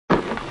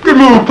Good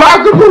move,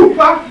 Pop. Good move,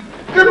 Pop.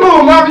 Good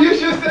move, Mama. You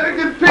should set a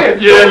good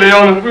pitch. Yeah,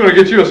 Leona, we're gonna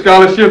get you a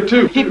scholarship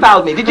too. He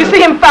fouled me. Did you see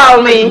him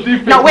foul me?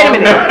 Now wait a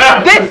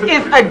minute. This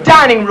is a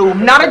dining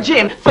room, not a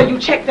gym. So you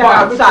check that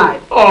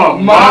outside. Oh,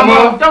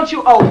 Mama. Don't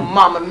you oh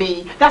Mama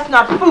me. That's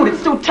not food.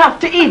 It's too tough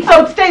to eat,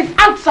 so it stays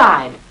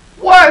outside.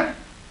 What?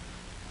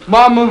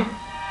 Mama,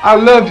 I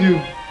love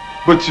you,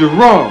 but you're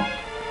wrong.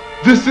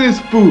 This is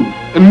food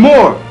and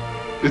more.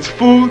 It's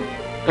food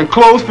and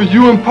clothes for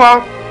you and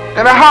Pop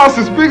and a house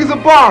as big as a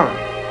barn.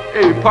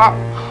 Hey, Pop.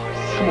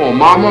 Come on,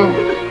 Mama.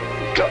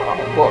 Come on,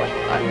 boy.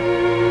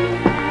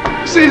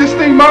 See this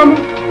thing, Mama?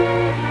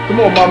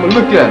 Come on, Mama,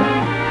 look at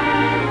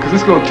it. Because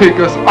it's going to take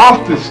us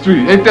off this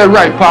street. Ain't that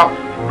right, Pop?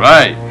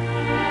 Right.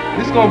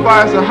 It's going to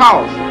buy us a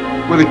house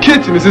where the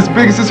kitchen is as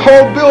big as this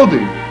whole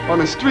building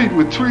on a street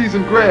with trees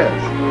and grass.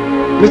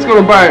 And it's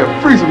going to buy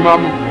a freezer,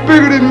 Mama,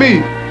 bigger than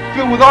me,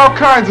 filled with all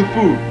kinds of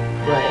food.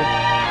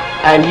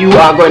 Right. And you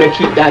are going to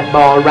keep that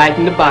ball right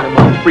in the bottom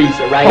of the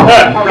freezer, right?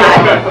 All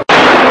right.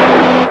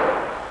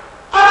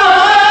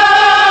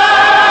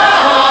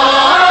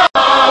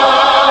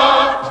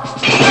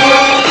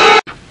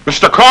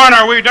 Mr.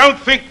 Coroner, we don't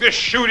think this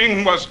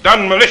shooting was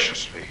done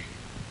maliciously.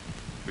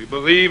 We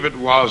believe it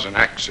was an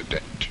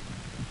accident.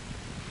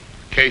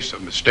 A case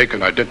of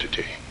mistaken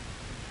identity.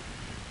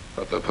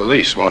 But the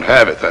police won't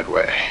have it that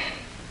way.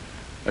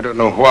 I don't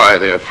know why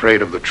they're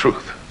afraid of the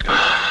truth.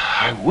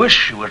 I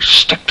wish you would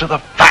stick to the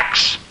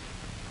facts.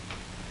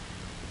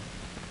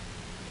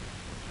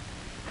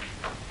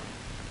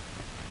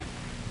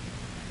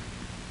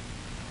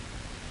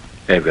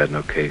 They've got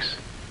no case.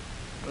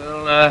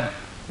 Well,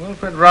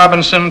 Wilford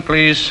Robinson,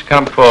 please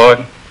come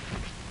forward.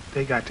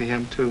 They got to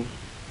him, too.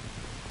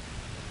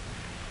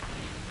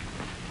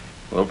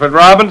 Wilford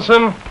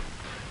Robinson?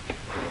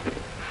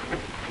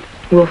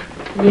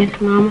 Wilford. Yes,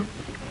 Mama?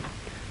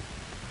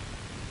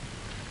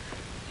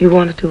 You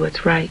want to do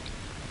what's right,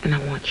 and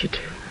I want you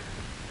to.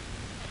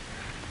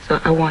 So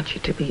I want you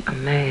to be a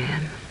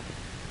man.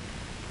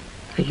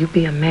 So you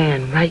be a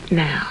man right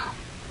now.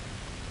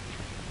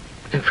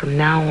 And from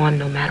now on,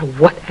 no matter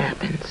what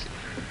happens,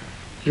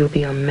 you'll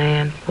be a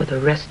man for the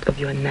rest of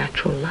your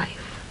natural life.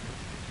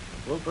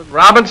 Wilford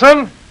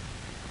Robinson?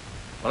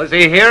 Well, is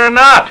he here or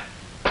not?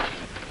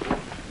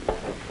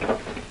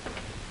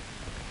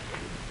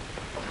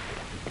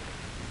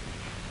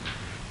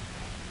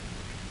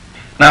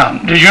 Now,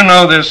 did you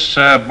know this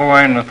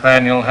boy,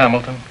 Nathaniel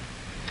Hamilton?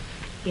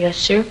 Yes,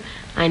 sir.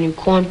 I knew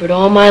Cornbred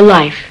all my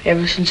life,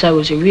 ever since I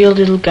was a real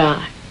little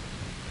guy.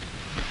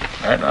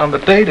 Right on the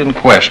date in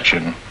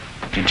question,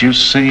 did you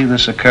see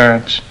this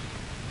occurrence?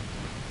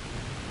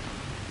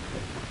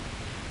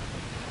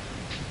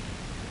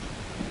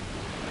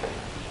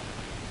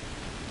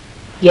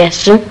 Yes,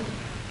 sir.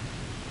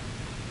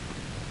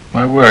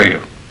 Where were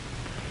you?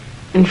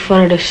 In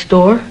front of the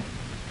store.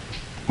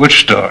 Which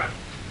store?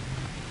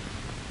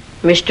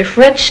 Mr.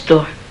 Fred's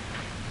store.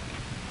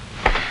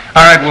 All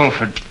right,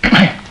 Wilford.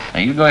 Now,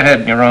 you go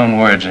ahead in your own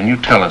words and you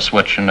tell us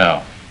what you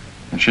know.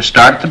 You should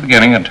start at the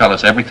beginning and tell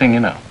us everything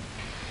you know.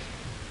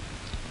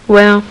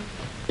 Well,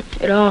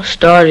 it all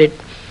started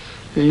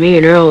when me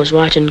and Earl was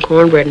watching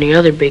Cornbred and the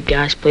other big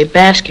guys play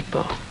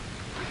basketball.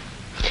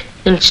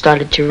 Then it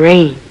started to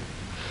rain.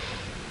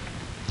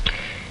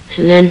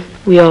 And then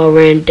we all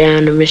ran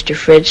down to Mr.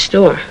 Fred's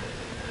store.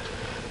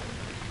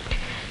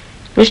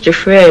 Mr.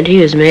 Fred, he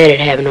was mad at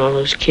having all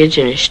those kids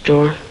in his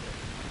store.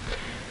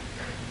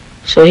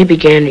 So he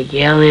began to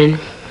yelling.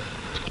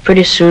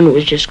 Pretty soon it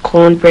was just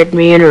Cornbred,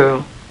 me, and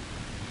Earl.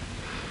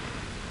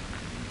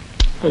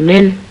 And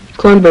then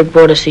Cornbred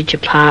brought us each a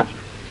pop.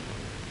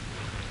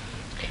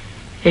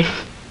 And,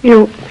 you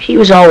know, he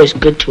was always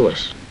good to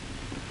us.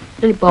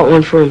 Then he bought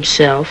one for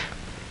himself.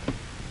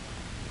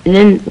 And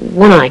then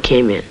One Eye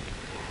came in.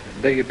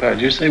 Beg your pardon,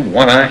 did you say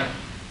One Eye?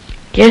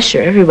 Yes,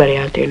 sir. Everybody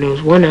out there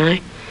knows One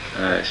Eye.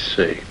 I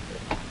see.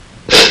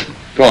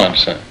 Go on,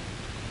 son.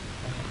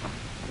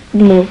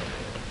 Well,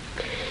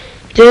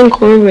 then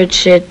Cornbred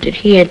said that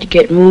he had to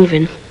get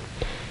moving.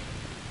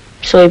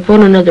 So he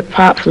bought another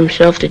pop for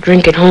himself to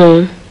drink at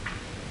home.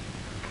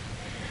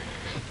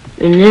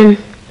 And then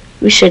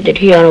we said that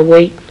he ought to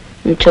wait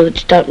until it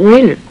stopped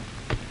raining.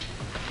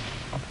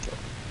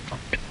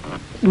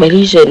 But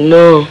he said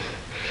no,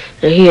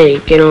 that he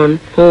had to get on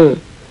home.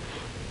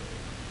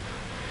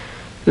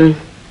 And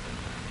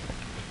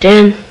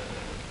then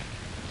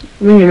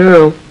me and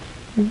Earl,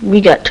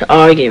 we got to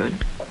arguing.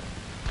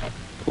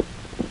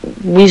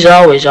 We's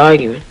always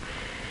arguing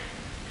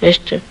as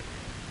to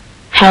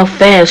how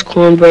fast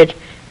Cornbred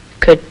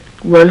could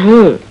run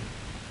home.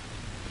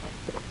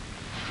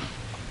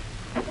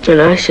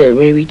 And I said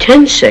maybe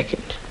 10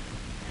 seconds.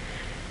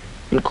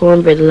 And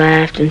Cornbred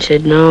laughed and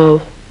said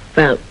no,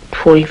 about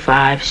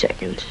 25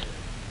 seconds.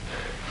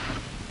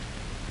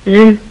 And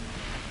then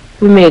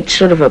we made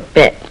sort of a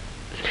bet.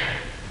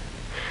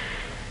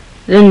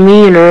 Then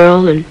me and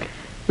Earl and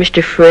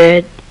Mr.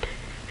 Fred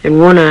and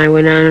One Eye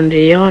went out on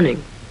the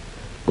awning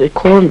with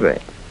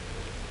Cornbred.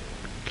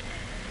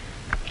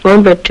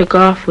 Cornbred took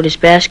off with his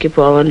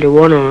basketball under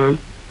one arm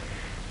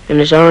and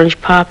his orange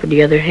pop in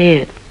the other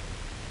hand.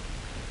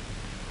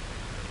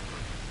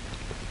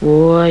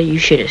 Boy, you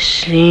should have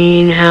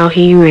seen how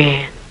he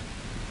ran.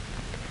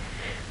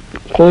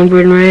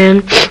 Cornbred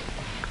ran.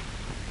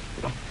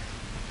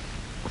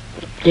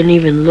 Didn't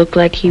even look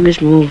like he was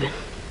moving.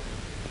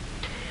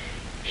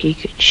 He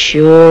could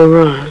sure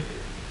run.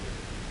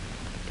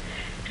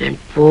 And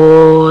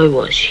boy,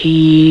 was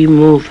he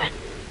moving.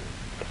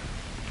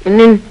 And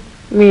then,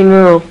 you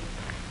know,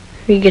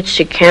 he gets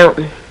to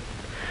counting.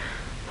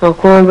 While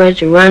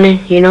Cornbred's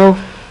running, you know,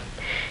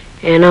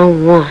 and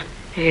on 1,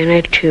 and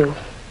at 2.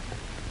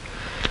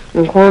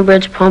 And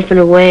Cornbred's pumping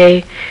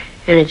away,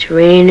 and it's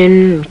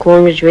raining, and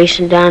Cornbred's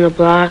racing down the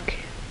block.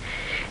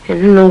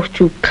 And then those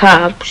 2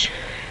 cops,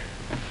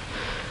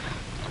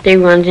 they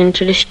runs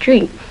into the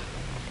street.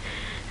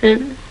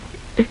 And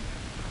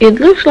it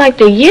looks like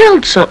they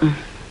yelled something.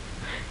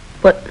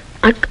 But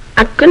I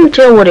couldn't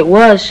tell what it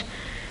was,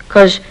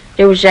 'cause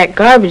there was that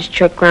garbage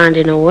truck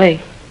grinding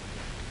away.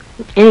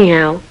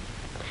 Anyhow,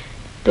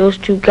 those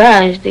 2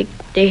 guys,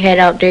 they had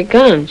out their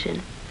guns,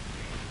 and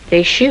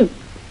they shoot.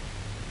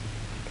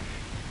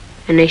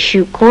 And they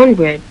shoot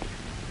Cornbred.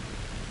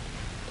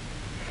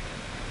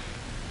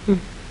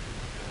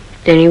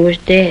 Then he was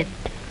dead.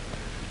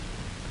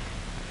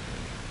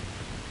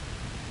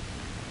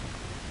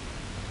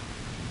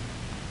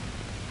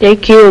 They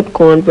killed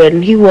Cornbred,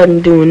 and he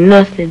wasn't doing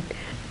nothing.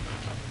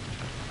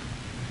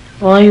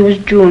 All he was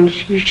doing was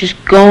he was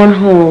just going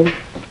home.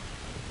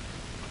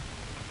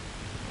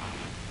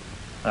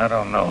 I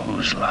don't know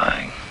who's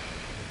lying,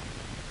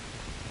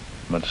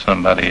 but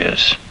somebody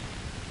is.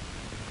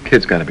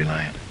 Kid's gotta be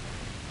lying.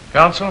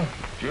 Counsel,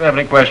 do you have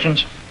any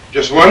questions?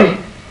 Just one.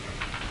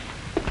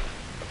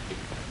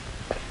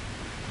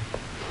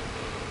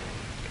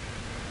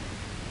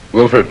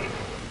 Wilford.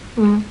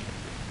 Hmm?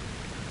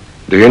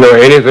 Do you know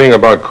anything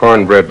about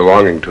Cornbred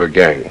belonging to a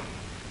gang?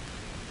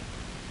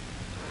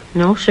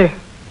 No, sir.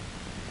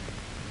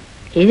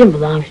 He didn't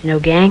belong to no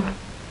gang.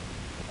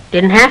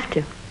 Didn't have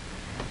to.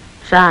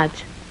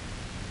 Besides,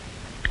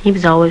 he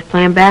was always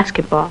playing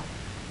basketball.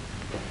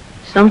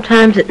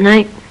 Sometimes at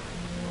night,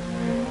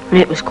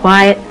 when it was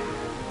quiet,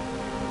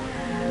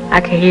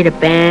 I could hear the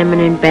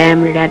bamming and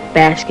bamming of that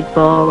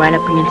basketball right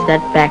up against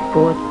that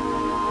backboard.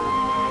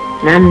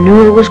 And I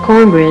knew it was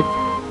Cornbred,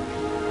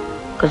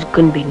 'cause it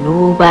couldn't be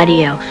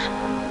nobody else.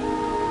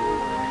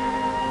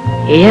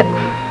 Yep,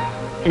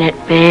 and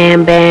that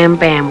bam, bam,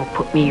 bam will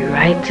put me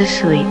right to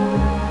sleep.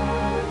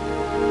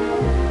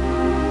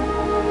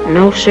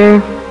 No,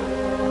 sir,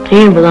 he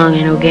didn't belong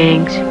to no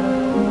gangs.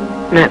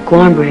 Not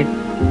Cornbred.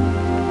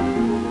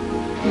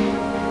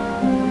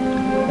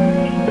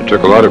 It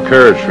took a lot of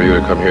courage for you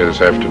to come here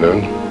this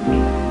afternoon.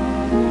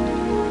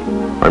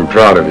 I'm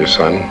proud of you,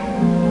 son.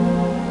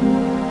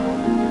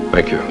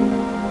 Thank you.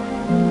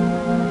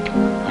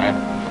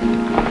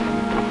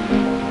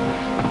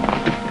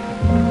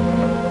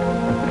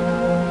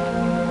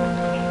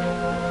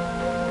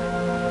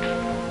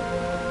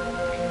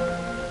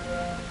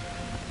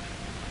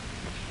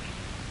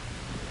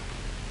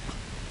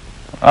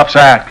 Officer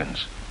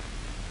Atkins,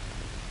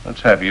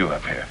 let's have you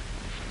up here.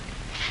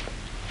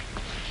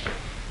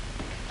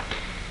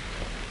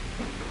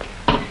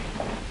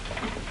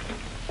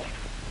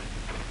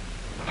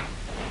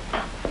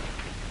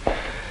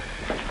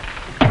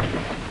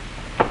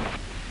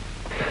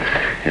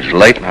 It's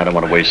late and I don't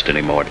want to waste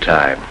any more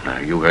time. Now,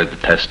 you heard the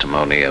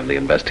testimony of the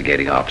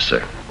investigating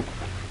officer.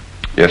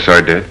 Yes,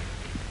 I did.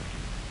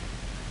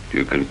 Do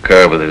you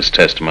concur with his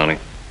testimony?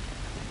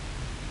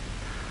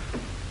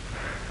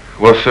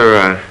 Well,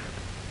 sir,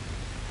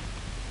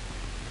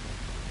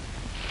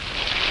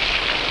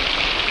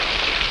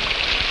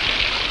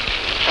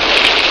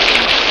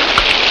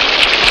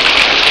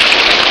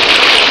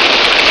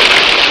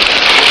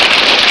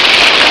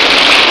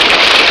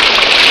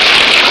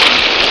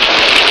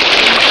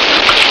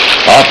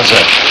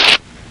 Officer,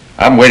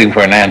 I'm waiting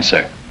for an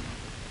answer.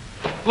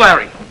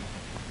 Larry.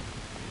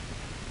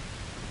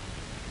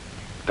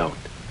 Don't.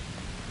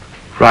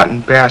 Rotten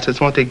bastards,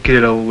 won't they get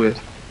it over with?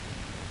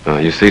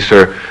 You see,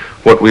 sir,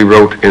 what we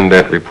wrote in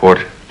that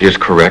report is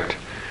correct.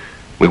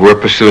 We were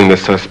pursuing the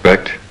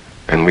suspect,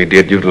 and we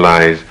did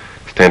utilize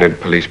standard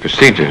police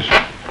procedures.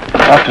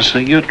 Officer,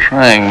 you're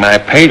trying my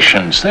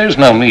patience. There's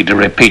no need to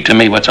repeat to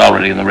me what's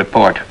already in the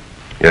report.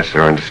 Yes,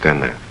 sir, I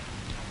understand that.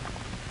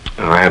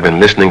 I have been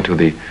listening to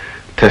the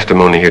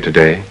testimony here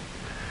today,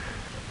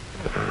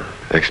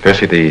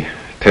 especially the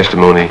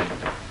testimony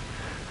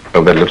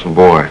of that little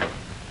boy.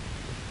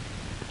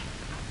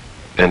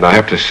 And I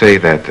have to say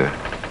that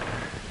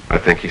I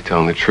think he's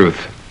telling the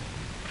truth.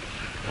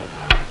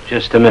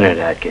 Just a minute,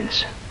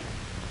 Atkins.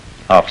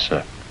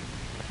 Officer,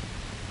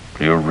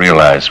 do you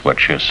realize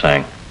what you're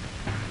saying?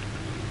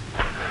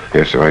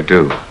 Yes, sir, I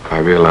do. I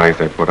realize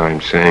that what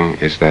I'm saying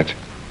is that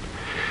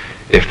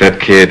if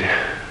that kid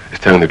is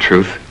telling the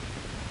truth,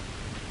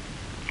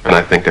 and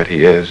I think that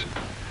he is,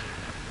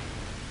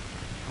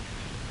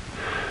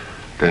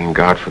 then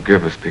God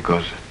forgive us,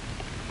 because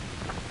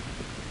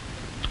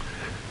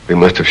we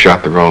must have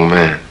shot the wrong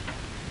man.